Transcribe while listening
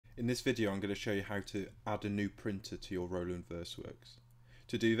In this video I'm going to show you how to add a new printer to your Roland Versaworks.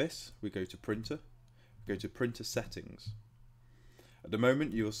 To do this, we go to Printer, go to Printer Settings. At the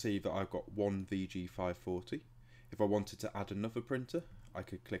moment you will see that I've got one VG540. If I wanted to add another printer, I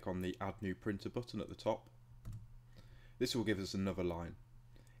could click on the Add New Printer button at the top. This will give us another line.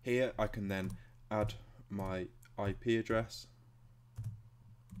 Here I can then add my IP address,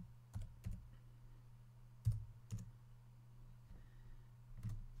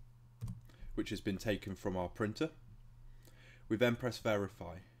 which has been taken from our printer. We then press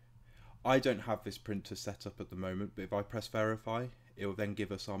verify. I don't have this printer set up at the moment, but if I press verify, it will then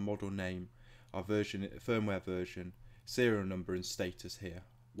give us our model name, our version, firmware version, serial number and status here.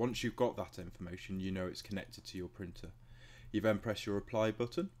 Once you've got that information, you know it's connected to your printer. You then press your apply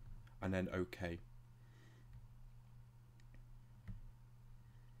button and then OK.